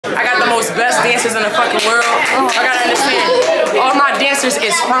most best dancers in the fucking world. I gotta understand, all my dancers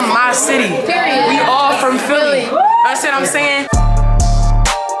is from my city. We all from Philly. That's what I'm saying.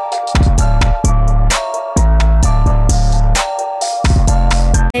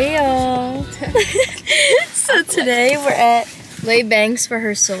 Hey y'all. So today we're at Lay Bankz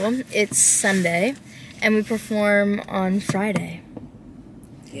rehearsal. It's Sunday and we perform on Friday.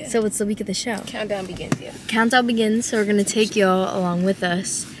 Yeah. So it's the week of the show. Countdown begins, yeah. Countdown begins, so we're gonna take y'all along with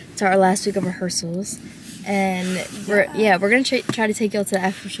us to our last week of rehearsals. And we're gonna try to take y'all to the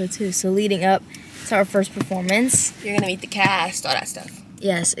after show too. So leading up to our first performance, you're gonna meet the cast, all that stuff.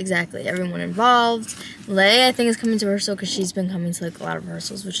 Yes, exactly. Everyone involved. Lay, I think, is coming to rehearsal because she's been coming to like a lot of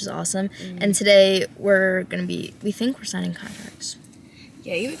rehearsals, which is awesome. And today we think we're signing contracts.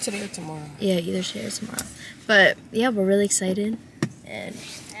 Yeah, either today or tomorrow. Yeah, either today or tomorrow. But yeah, we're really excited. And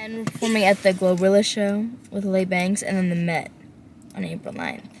we're performing at the Glorilla Show with Lay Bankz and then the Met on April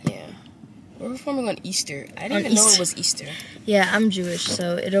 9th. Yeah. We're performing on Easter. I didn't even know it was Easter. Yeah, I'm Jewish,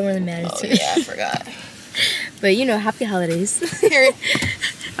 so it don't really matter to me. Yeah, I forgot. But you know, happy holidays.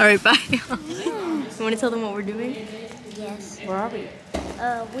 All right, bye. You want to tell them what we're doing? Yes. Where are we?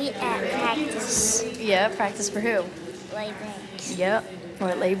 We at practice. Yeah, practice for who? Lay Bankz. Yep. We're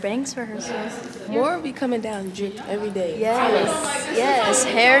at Lay Bankz rehearsal. More will be coming down drip every day. Yes,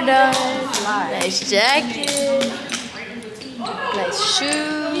 hair done, nice jacket, nice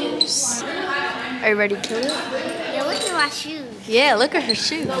shoes. Are you ready to kill it? Yeah, look at my shoes. Yeah, look at her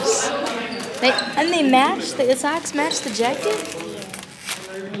shoes. They match, the socks match the jacket?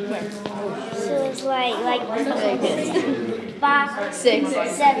 So it's like 5, 6,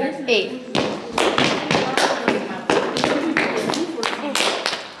 7, 8.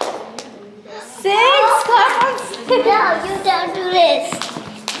 No, you don't do this.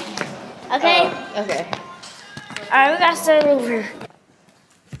 Okay? Okay. Alright, we gotta start over.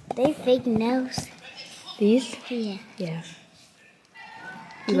 They fake nails. These? Yeah. Yeah.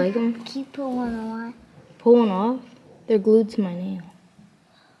 You like them? Can you put one on? Pull one off? They're glued to my nail.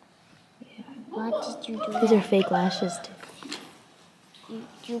 Yeah. Why did you do These that? are fake lashes too.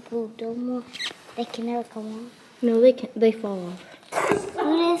 You glued them on. They can never come on. No, they fall off.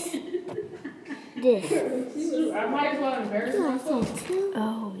 Do this. This. I might as well embarrass myself.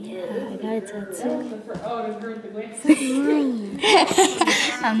 Oh yeah, I got a tattoo. Oh, this girl with the glasses. Lying.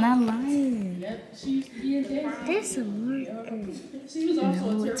 I'm not lying. She used to be in Texas. That's a marker. She was also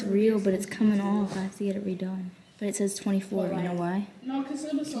No, it's real, but it's coming off. I have to get it redone. But it says 24. You know why? No, because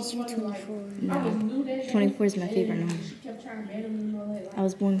it was so funny. 24. I was new that 24 is my favorite number. she kept trying to ban him and all that. I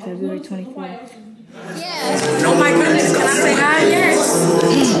was born February 24th. Oh my goodness, can I say hi? Yes.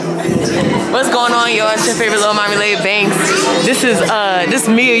 What's going on, y'all? It's your favorite little mommy, Lay Bankz. This is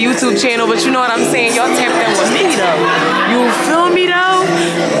me, a YouTube channel, but you know what I'm saying? Y'all tapped in with me though. You feel me though?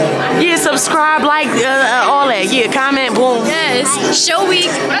 Yeah, subscribe, like, all that. Yeah, comment, boom. Yes. Show week.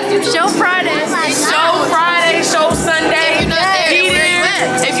 Show Friday. Show Friday, show Sunday. Be there.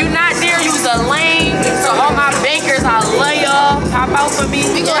 If you're not there, you's a lame. So all my bankers, I love y'all. Pop out for me.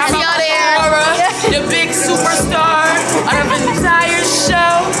 We gonna see y'all there. The big superstar of the entire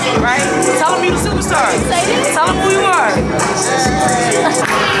show, right? Tell them you the superstar. Tell them who you are.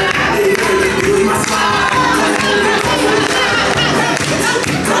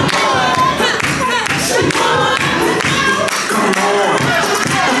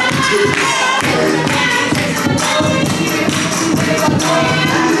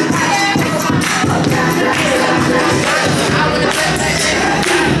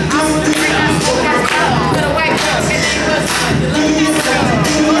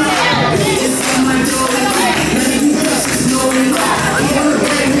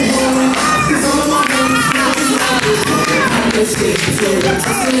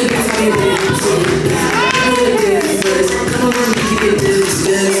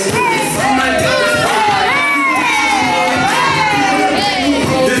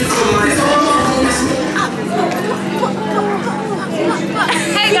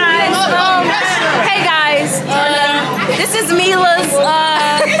 This is Mila's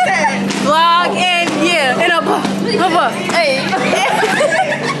vlog, and yeah, and hey.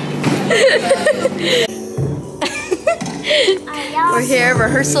 We're here,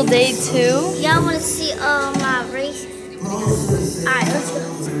 rehearsal day 2. Y'all want to see my race? Alright, let's go.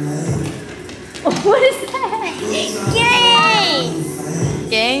 What is that? Gang!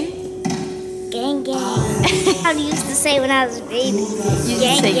 Gang? Gang. I used to say when I was a baby. You used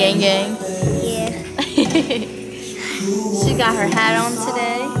to say gang gang? Yeah. She got her hat on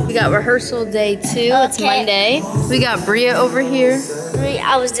today. We got rehearsal day 2. It's Monday. We got Bria over here.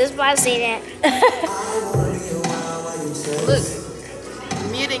 I was just about to say that. Look,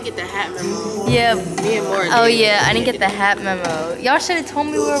 me and didn't get the hat memo. Yeah. Me and Morgan. Oh yeah, I didn't get the hat memo. Y'all should have told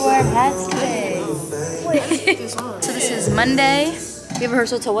me we were wearing hats today. So this is Monday. We have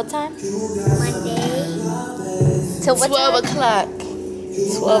rehearsal till what time? Monday. Till what 12 time? o'clock.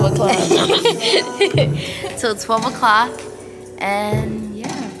 12 o'clock. Till 12 o'clock. And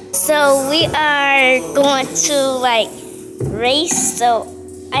yeah. So we are going to like race. So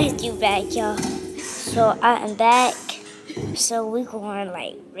I have you back, y'all. So I am back. So we going to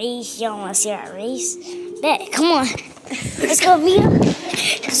like race. Y'all want to see our race? Bet. Come on. Let's go, Mia.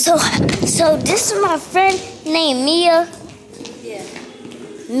 So this is my friend named Mia. Yeah.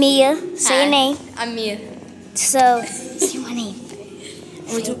 Mia. Say Hi. your name. I'm Mia. So say my name.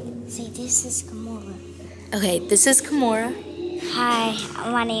 Say this is Gamora. Okay, this is Kimura. Hi,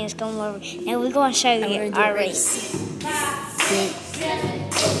 my name is Gamora, and we're going to show you our race.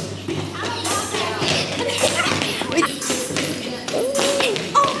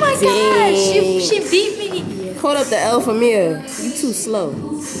 Oh my gosh, she beat me. Hold up the L for Mia. You too slow.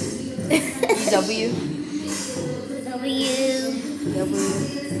 W. W.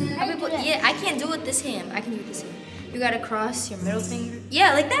 Yeah, I can't do it with this hand. I can do it with this hand. You gotta cross your middle finger.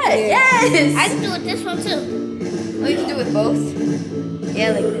 Yeah, like that. Yes. I can do it this one too. Oh, you can do it with both?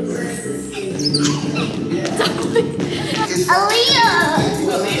 Yeah, like this. Aaliyah!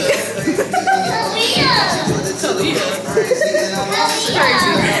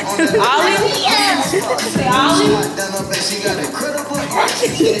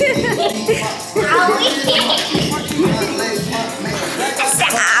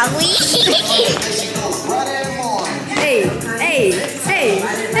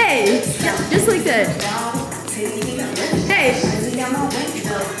 Hey. Just like that. Hey.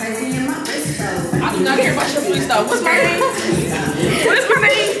 I do not care about your freestyle. What's my name? What is my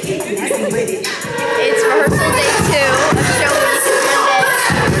name? It's rehearsal day 2 of show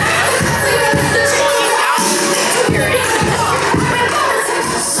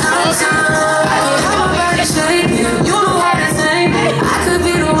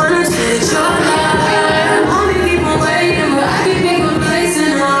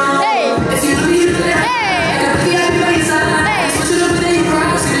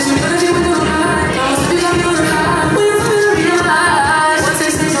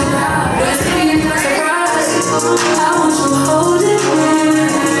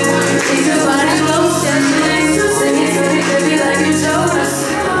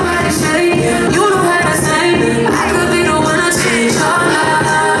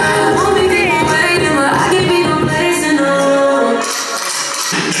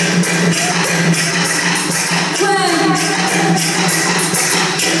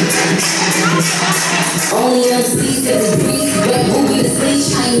Only on seas that was breeze, red movie, the sleeve,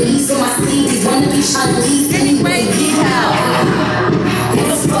 Chinese on my sleeves, wanna be Chinese anyway, yeehaw.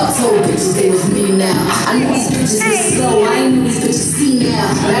 It's fuck told bitches they was me now. I knew these bitches was slow, I ain't knew these bitches see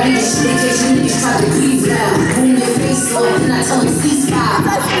now. Rapping this shit in case you niggas try to grieve now. Boom your face off, and I tell them ceasefire.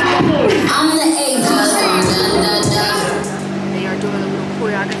 I'm the A-V. They are doing a little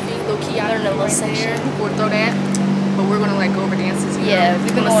choreography, low key out in the little right section. there. We'll throw that. But we're gonna like go over dances. Yeah,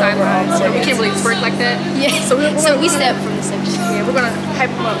 we've been on the going over sidelines. all So we can't really twerk like that. Yeah. So we step from the section. Yeah, we're gonna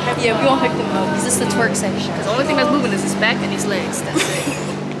hype them up. Yeah, we gonna hype them up because this is the twerk section. Because the only thing that's moving is his back and his legs. That's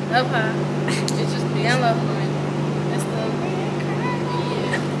it. Up high. It's just me. I love him. That's the.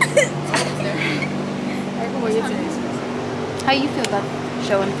 Yeah. How you feel about the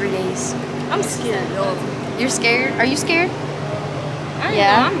show in 3 days? I'm scared, yo. You're scared? Are you scared?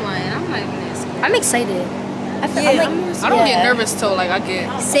 Yeah. I'm lying. I'm not even that scared. I'm excited. I feel, I don't yeah. get nervous till like I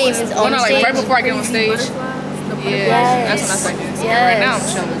get. Same as on Like stage. right before I get on stage. Yeah, that's when I start getting scared. Right now I'm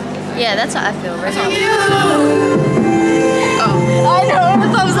chilling. Yeah, that's how I feel right now. Oh. I know. I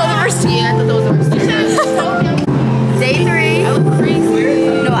thought it was on the first Yeah, I thought that was the first time. Day 3. I look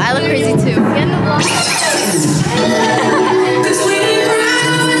crazy. No, I look crazy too. Get in the vlog.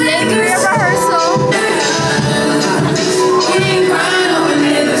 Day 3 of rehearsal.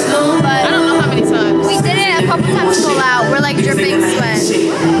 I don't know how many times. We did it a couple times full out. We're like dripping sweat.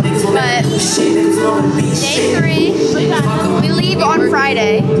 But day 3, we leave on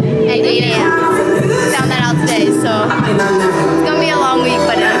Friday at 8 a.m. Found that out today, so it's gonna be a long week,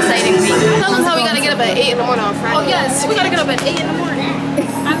 but an exciting week. Tell us how we gotta get up at 8 in the morning on Friday. Oh yes, we gotta get up at 8 in the morning.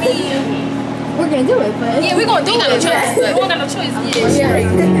 I mean, We're gonna do it, but yeah, we're gonna do it. We don't got no choice.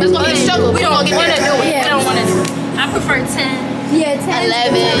 Yeah. Let's go struggle. We don't wanna get do it. We don't wanna do it. I prefer 10. yeah, 10.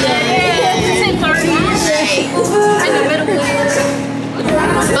 11. Yeah. 10:30. In the middle.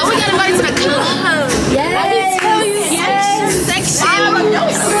 But we gotta invite to the club. Yes. Yes. Section.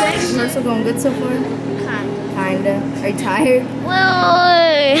 Rehearsal going good so far? Kinda. Are you tired?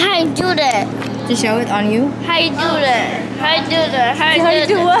 Wait, how you do that? To show it on you? How you do that? How you do that? How you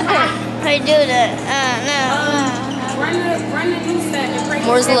do what? How you do that? Run the news set and break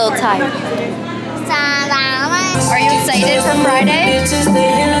Moore's a little tired. Are you excited for Friday? Yeah?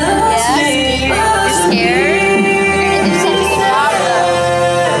 You're scared? You're gonna do something about it.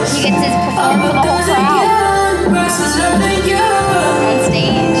 He gets to perform for the whole crowd.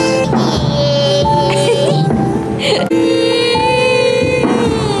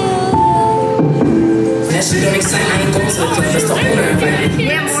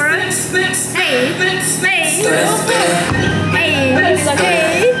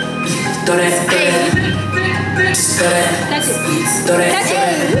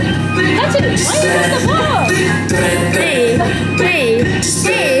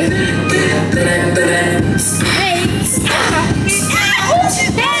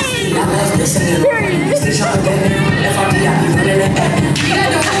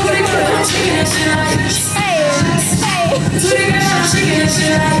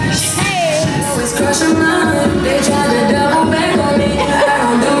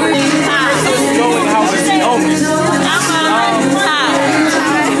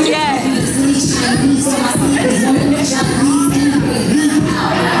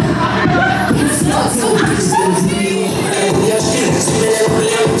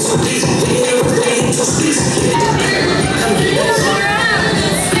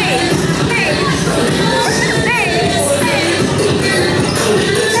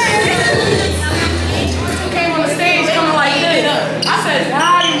 On stage. Yeah, Mora. Hey.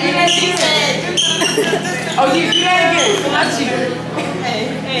 Oh, you do that again. Not you. Hey.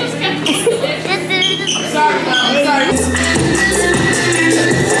 I'm sorry, Mom.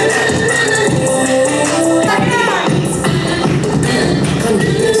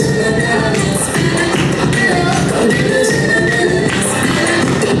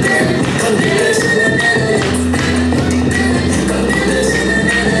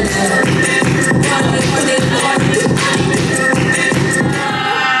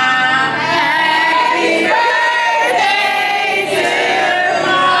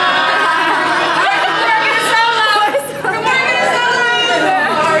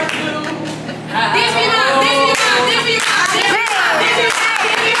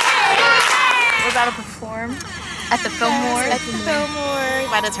 I'm Perform at the Fillmore.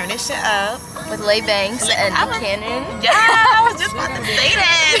 About to turn this shit up. With Lay Bankz and Cannon. Yeah, I was just about to say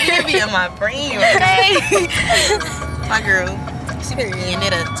that. You be in my brain, okay? My girl, she be eating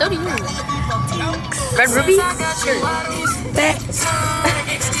it up. So do you. Red Ruby? Sure.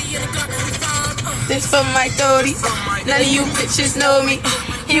 This for my throaties. None of you bitches know me.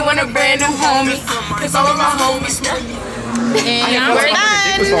 He want a brand new homie. Cause all of my homies know me. And we're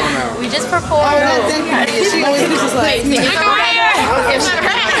done. We just performed.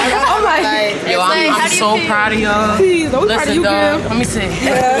 Yo, I'm so proud of y'all. Listen, dog, let me see.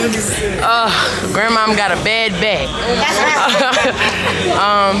 Grandmom got a bad back.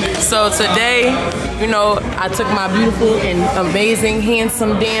 So today, you know, I took my beautiful and amazing,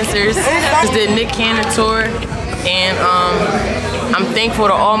 handsome dancers. Just did Nick Cannon tour, and I'm thankful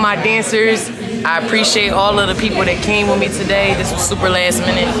to all my dancers. I appreciate all of the people that came with me today. This was super last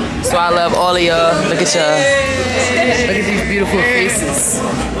minute, so I love all of y'all. Look at y'all. Look at these beautiful faces.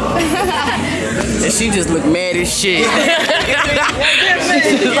 And she just looked mad as shit.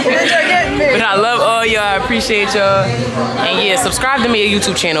 But I love all y'all. I appreciate y'all. And yeah, subscribe to me at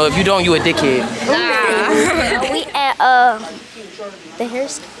YouTube channel. If you don't, you a dickhead. We at the hair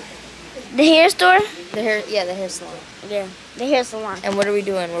store. The hair store? The hair salon. Yeah, the hair salon. And what are we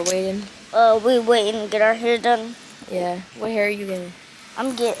doing? We're waiting. We waiting to get our hair done. Yeah. What hair are you getting?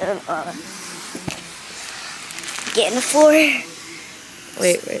 I'm getting a 4.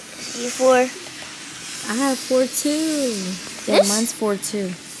 Wait. You 4? I have 4 too. Yeah, This? mine's 4 too.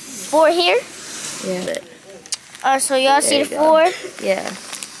 4 here? Yeah. So y'all see you the go. 4? Yeah.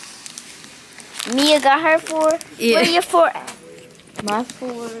 Mia got her 4. Yeah. Where your 4 at? My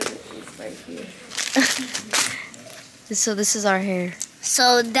 4 is right here. So this is our hair.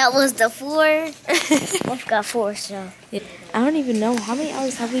 So that was the 4. Both got 4, so. Yeah. I don't even know. How many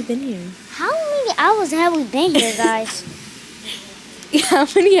hours have we been here? How many hours have we been here, guys? How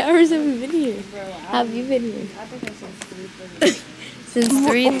many hours have we been here? Have you been here? Since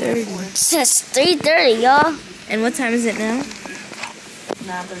 3:30. Since 3:30, y'all. And what time is it now?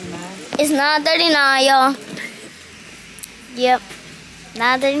 9:39. It's 9:39, y'all. Yep.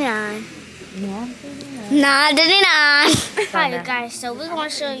 9:39. 9:39. Alright, guys. So we're gonna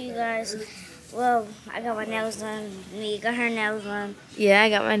show you guys Well, I got my nails done. Me got her nails done. Yeah, I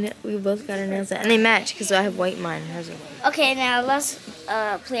got my. We both got our nails done, and they match because I have white in mine. Hers are white. Okay, now let's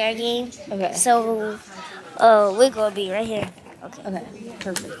play our game. Okay. So, we're gonna be right here. Okay. Okay.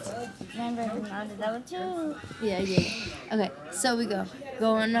 Perfect. Remember number 2. Yeah, I did. Okay, so we go.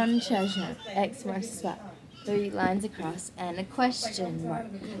 Going on a treasure hunt. X marks the spot. 3 lines across and a question mark.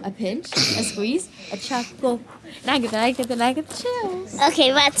 A pinch, a squeeze, a chocolate. Now I get the chills.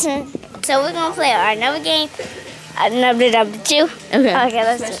 Okay, my turn. So we're gonna play our number game. Number 2. Okay. Okay,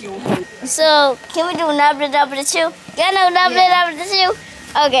 let's do it. So can we do number 2? Yeah, no, number 2.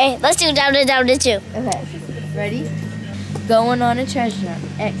 Okay, let's do number 2. Okay, ready? Going on a treasure hunt.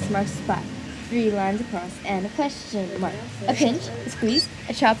 X marks the spot. 3 lines across and a question mark. A pinch, a squeeze,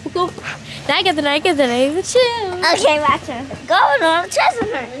 a tropical. Now I get the chills. Okay, my turn. Going on a treasure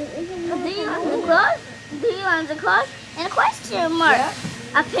hunt. 3 lines across, and a question mark. Yeah.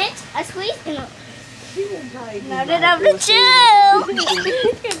 A pinch, a squeeze, and a number 2.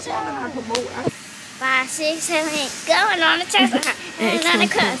 5, 6, 7, 8. Going on a treasure hunt. And on a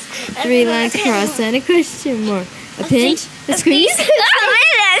cross. 3 lines across and a question mark. A pinch, a squeeze. See?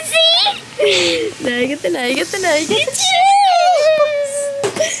 Now I get the chills. Now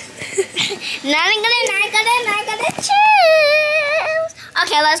I got the chills.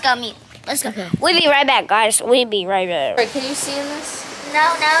 Okay, let's go meet. Let's go. Okay. We'll be right back, guys. We'll be right back. Can you see in this? No.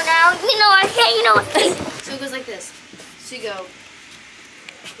 You know I can't. You know I can't. So it goes like this. So you go,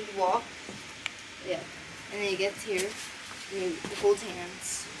 you walk, yeah, and then you get here, and you hold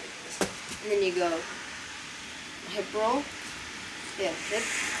hands, and then you go hip roll, yeah, hip,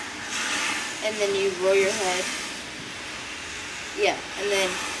 and then you roll your head, yeah, and then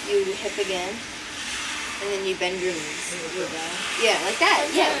you hip again, and then you bend your knees. Yeah, like that.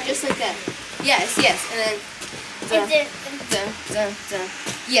 Yeah, just like that. Yes, and then. Dun.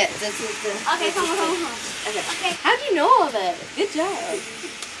 Yeah, Okay, come on. Okay. How do you know all that? Good job.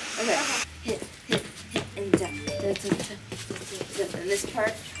 Okay. Hit, and down. And this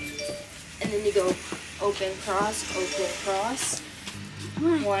part. And then you go open, cross.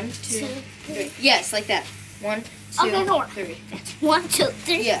 1, 2, 3. Yes, like that. 1, 2, Okay, come on. 3. 1, 2,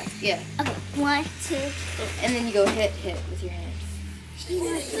 3. Yeah. Okay, 1, 2, 3. And then you go hit with your hand.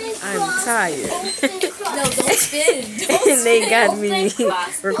 I'm tired. No, don't spin. And they got me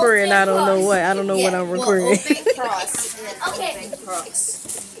recording. I don't know what. I don't know what I'm recording. Well, open, cross, and then open, cross.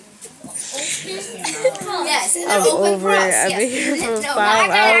 Yes, and then I'm open, over cross. it. I've been Yes. here for No, 5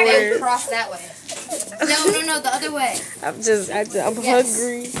 open, hours. cross that way. No, the other way. I'm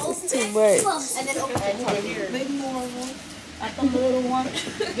hungry. It's too much. And then open here. Big more one. At the little one.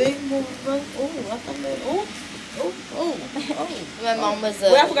 Big more one. Oh, at the little. Oh. My mom was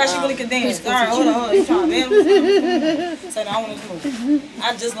Well, I forgot she really could dance. All right, hold on. You trying to dance? Say, no, I want to move.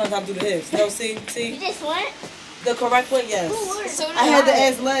 I just learned how to do the hips. No, see? You just went? The correct way, yes. So I had to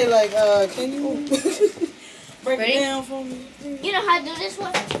ask Lay, like, can you break Ready? it down for me? You know how to do this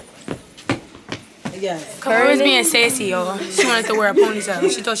one? Yes. Carter was being sassy, y'all. She wanted to wear a ponytail.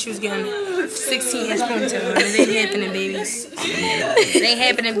 She thought she was getting 16-inch ponytail. It ain't happening, babies. It ain't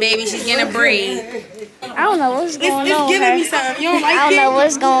happening, baby. She's getting a braid. I don't know what's going on with Giving her. me something. You don't like I don't it? know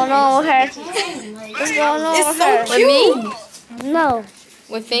what's going on with her. What's going on with her? With me? No.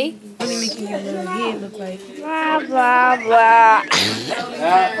 With Faith? Really making your little head look like. Blah, blah, blah.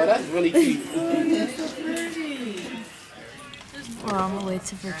 Oh, that's really cute. We're on the way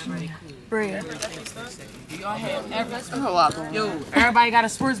to Virginia. Bria. Yo, everybody got a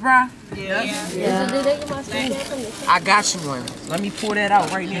sports bra? Yeah. I got you one. Let me pull that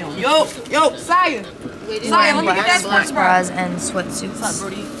out right now. Yo, Saya. Saya, let me get that sports bra. Bras and sweatsuits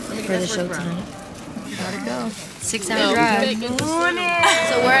for the show tonight. Gotta go. 6-hour drive. So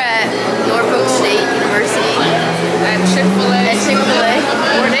we're at Norfolk State University. At Chick-fil-A.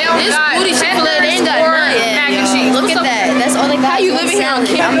 This booty Chick-fil-A, they ain't got none yet. Look at that. That's all they got. How you living here on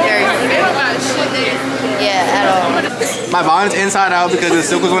campus? I'm very Yeah, at all. My bond's inside out because the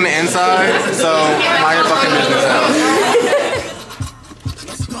silk was on the inside, so mind your fucking business out.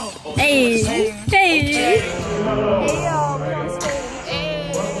 Hey.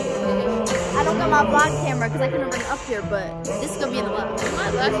 I don't got my vlog camera because I couldn't bring it up here, but this is gonna be in the vlog. My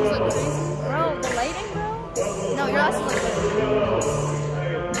lashes look crazy. Bro, the lighting, bro? No, your lashes look good.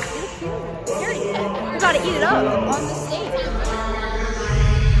 You look cute. You gotta eat it up on the stage.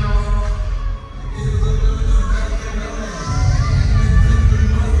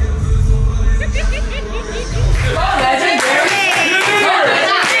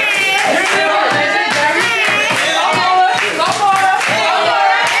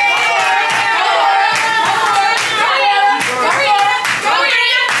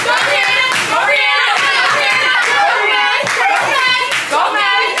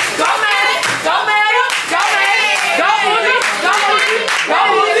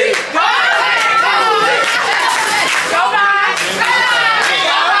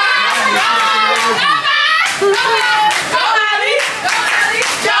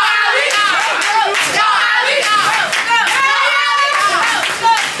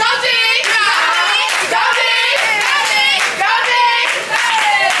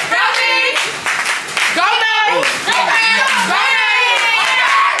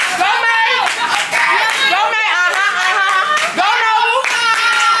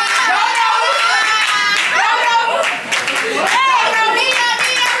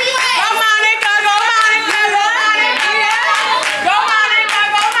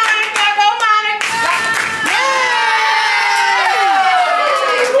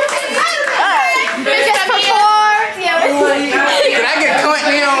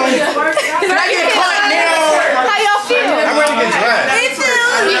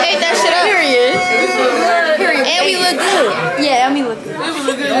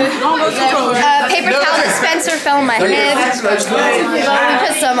 Paper towel dispenser fell on my head. We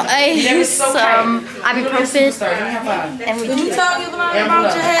put some ice, some ibuprofen, and we. Did you tell me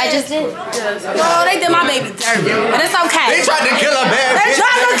about your head? I just did. Oh, they did my baby dirty, but it's okay. They tried to kill a bad bitch. They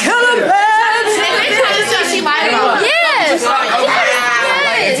tried to kill a bad bitch. Yes.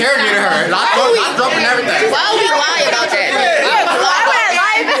 Interrogated her. Locked up and everything. Why would we lie about that?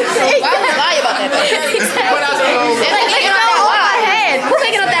 Why would we lie about that? Who's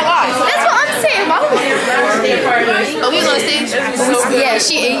taking up that watch? That's what I'm saying. Why would we? Oh, we gonna stage? Yeah,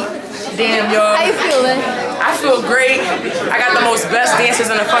 she ate. Damn, y'all. How you feeling? I feel great. I got the most best dancers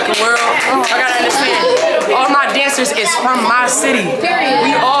in the fucking world. I gotta understand. All my dancers is from my city.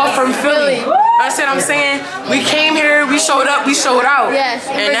 We all from Philly. That's what I'm saying. We came here, we showed up, we showed out. Yes.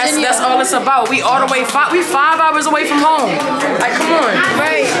 And that's all it's about. We all the way we 5 hours away from home. Like, come on.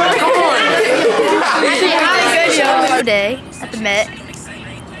 Right. Come on. Today at the Met.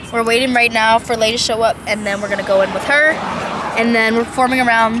 We're waiting right now for Lay to show up, and then we're gonna go in with her, and then we're performing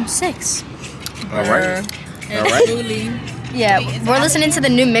around 6. All right. Yeah, we're listening to the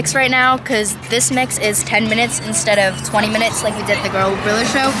new mix right now because this mix is 10 minutes instead of 20 minutes like we did at the Glorilla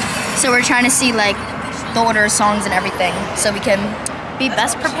Show. So we're trying to see like the order of songs and everything so we can be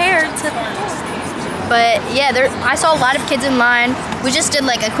best prepared to. But yeah, I saw a lot of kids in line. We just did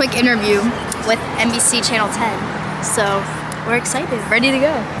like a quick interview with NBC Channel 10. So we're excited, ready to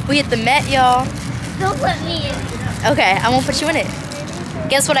go. We at the Met, y'all. Don't put me in. Okay, I won't put you in it.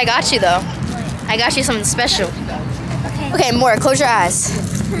 Guess what I got you though? I got you something special. Okay, Mora, close your eyes.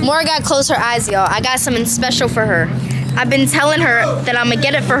 Mora got to close her eyes, y'all. I got something special for her. I've been telling her that I'm gonna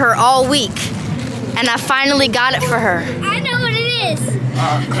get it for her all week. And I finally got it for her. I know what it is.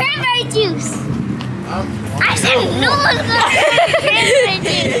 Cranberry juice. I said no one's gonna have cranberry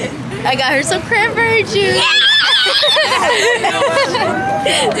juice. I got her some cranberry juice.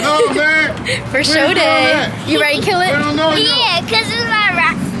 No, man. For show day. You ready to kill it? Yeah, because it's my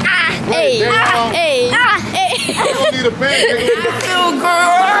rock. Hey, hey, hey. I need a pancake. I feel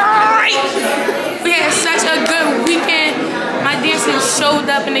great. We had such a good weekend. My dancers showed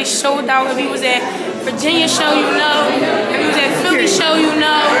up and they showed out. If he was at Virginia show, you know. If he was at Philly show, you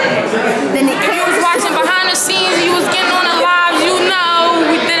know. If you was watching behind the scenes, you was getting on the lives, you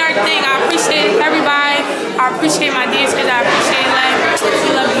know. We did our thing. I appreciate everybody. I appreciate my dancers. I appreciate life.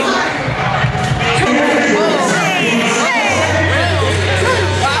 We love you.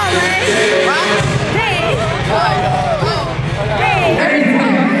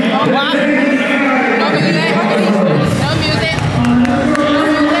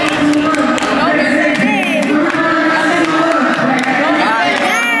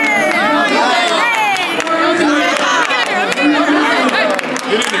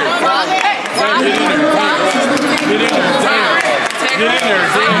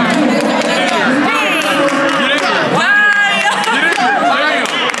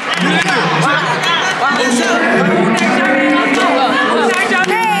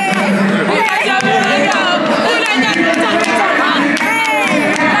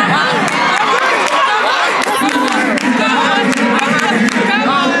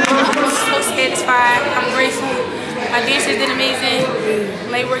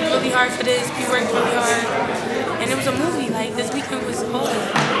 Lay worked really hard for this. We worked really hard. And it was a movie. Like, this weekend was whole.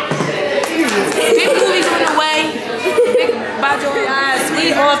 Big movies on the way. Big Bajo eyes.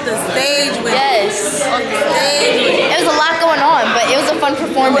 We off the stage with Yes. off the stage. It was a lot going on, but it was a fun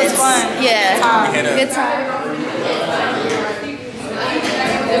performance. It was fun. Yeah. Good time.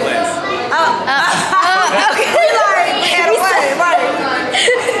 Okay.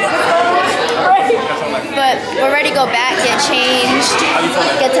 But we're ready to go back, get changed,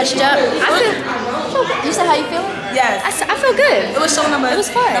 get touched up. You said how you feeling? Yes. I feel good. It was show number. It was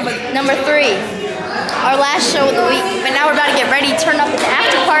fun. Number 3. Our last show of the week. But now we're about to get ready, turn up at the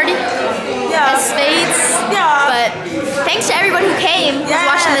after party. Yeah. At Spades. Yeah. But thanks to everyone who came, who's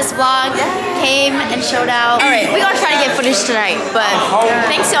watching this vlog, came and showed out. All right, we're gonna try to get footage tonight, but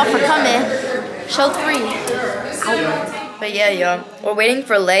thanks y'all for coming. Show 3. But yeah, y'all, we're waiting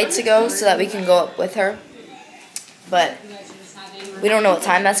for Lay to go so that we can go up with her. But we don't know what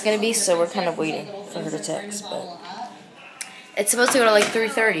time that's gonna be, so we're kind of waiting for her to text. But it's supposed to go to like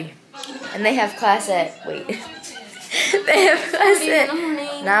 3:30, and they have class at they have class at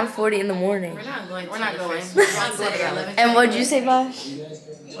 9:40 in the morning. We're not going. And what'd you say, Bosh?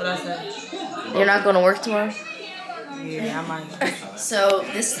 What I said? You're not going to work tomorrow? Yeah, I might. So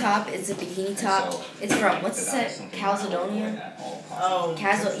this top is a bikini top. It's from, what's it said? Calzedonia? Oh.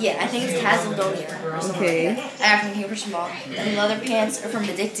 Yeah, I think it's Calzedonia. Okay. I got from Cambridge Mall. And the leather pants are from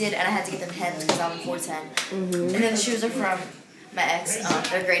Addicted, and I had to get them hemmed because I'm 4'10". And then the shoes are from my ex.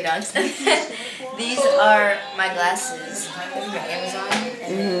 They're gray dunks. These are my glasses. They're from Amazon.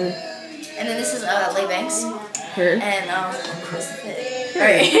 And then this is Lay Bankz. And this is it.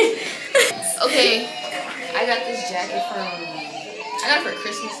 Alright. Okay, I got this jacket from. I got it for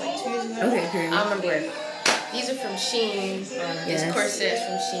Christmas like 2 years ago. Okay, cool. I don't remember where. These are from Shein. This corset's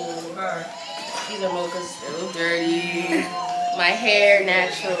from Shein. These are mochas. They're a little dirty. My hair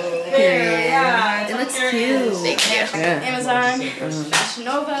natural. Yeah. It looks cute. Thank you. Amazon. Fashion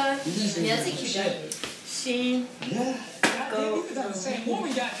Nova. Yeah, that's a cute jacket. Shein. Go.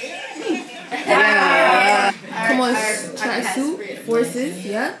 Come on, suit, forces,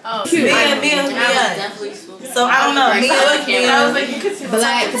 yeah. Oh, Mia. So I don't know. Mia.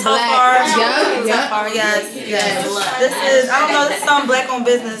 Black, Yes. This is, I don't know, this is on Black on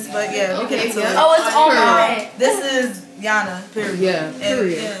Business, but yeah, we'll get into it. Oh, it's all right. This is Yana, period. Yeah,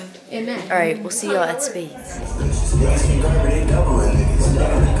 period. And Alright, we'll see y'all at Spades.